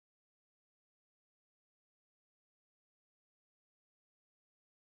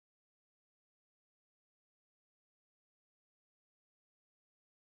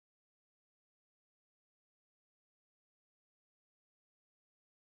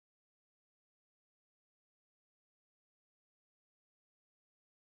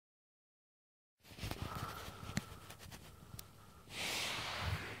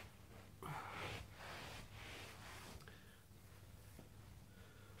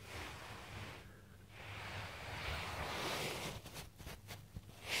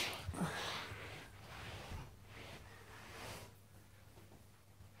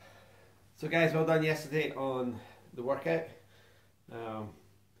So guys, well done yesterday on the workout.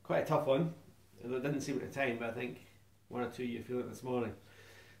 Quite a tough one, although it didn't seem at the time, but I think one or two you feel it this morning.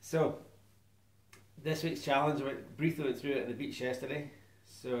 So this week's challenge, I briefly went through it at the beach yesterday.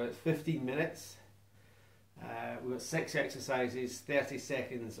 So it's 15 minutes. We've got 6 exercises, 30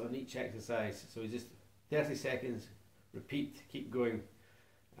 seconds on each exercise. So we just 30 seconds, repeat, keep going.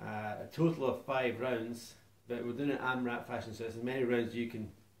 A total of 5 rounds, but we're doing it AMRAP fashion, so it's as many rounds you can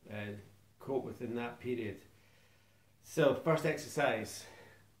cope within that period. So first exercise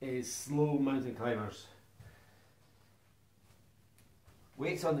is slow mountain climbers.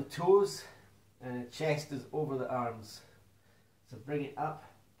 Weights on the toes and the chest is over the arms. So bring it up,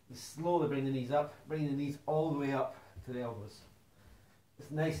 slowly bring the knees up, bring the knees all the way up to the elbows. It's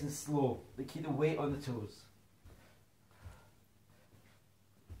nice and slow, but keep the weight on the toes.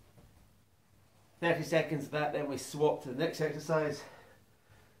 30 seconds of that, then we swap to the next exercise.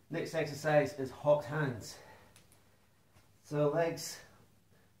 Next exercise is hocked hands. So legs,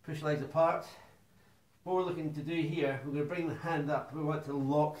 push legs apart. What we're looking to do here, we're going to bring the hand up. We want to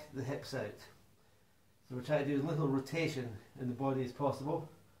lock the hips out. So we're trying to do as little rotation in the body as possible.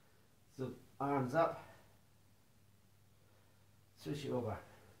 So arms up, switch it over.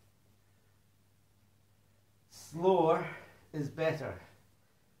 Slower is better.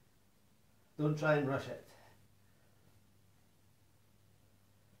 Don't try and rush it.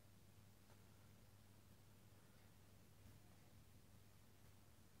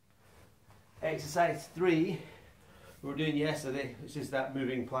 Exercise 3 we were doing yesterday, which is that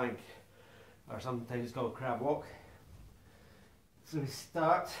moving plank, or sometimes it's called crab walk. So we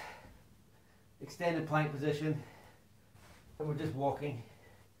start, extended plank position, and we're just walking.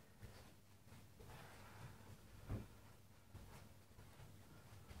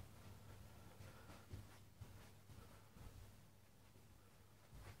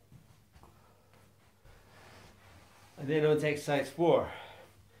 And then on to exercise 4.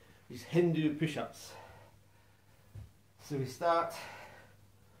 These Hindu push-ups. So we start,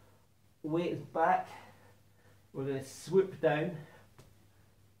 weight is back, we're going to swoop down,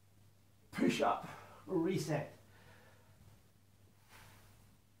 push up, reset.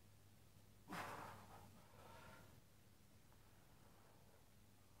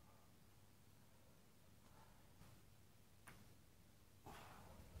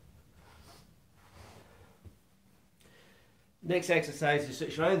 Next exercise, you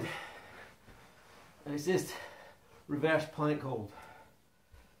switch around, and it's just reverse plank hold.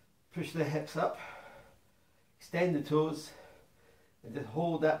 Push the hips up, extend the toes, and just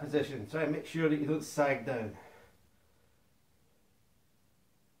hold that position. Try and make sure that you don't sag down.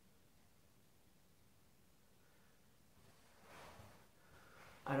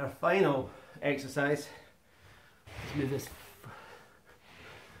 And our final exercise, let's move this.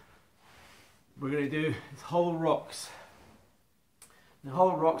 We're going to do is hollow rocks. The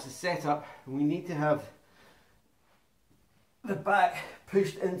hollow rocks is set up, and we need to have the back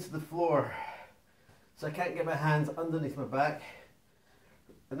pushed into the floor. So I can't get my hands underneath my back.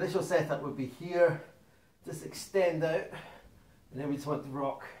 Initial setup would be here, just extend out, and then we just want to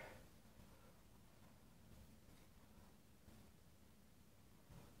rock.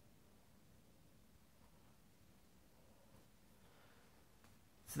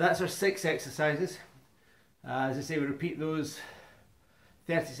 So that's our 6 exercises. As I say, we repeat those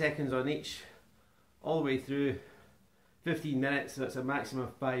 30 seconds on each, all the way through, 15 minutes, so it's a maximum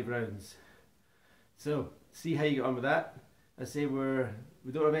of 5 rounds. So, see how you get on with that. I say we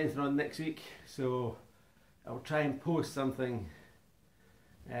don't have anything on next week, so I'll try and post something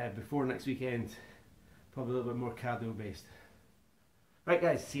before next weekend, probably a little bit more cardio based. Right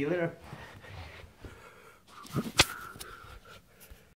guys, see you later.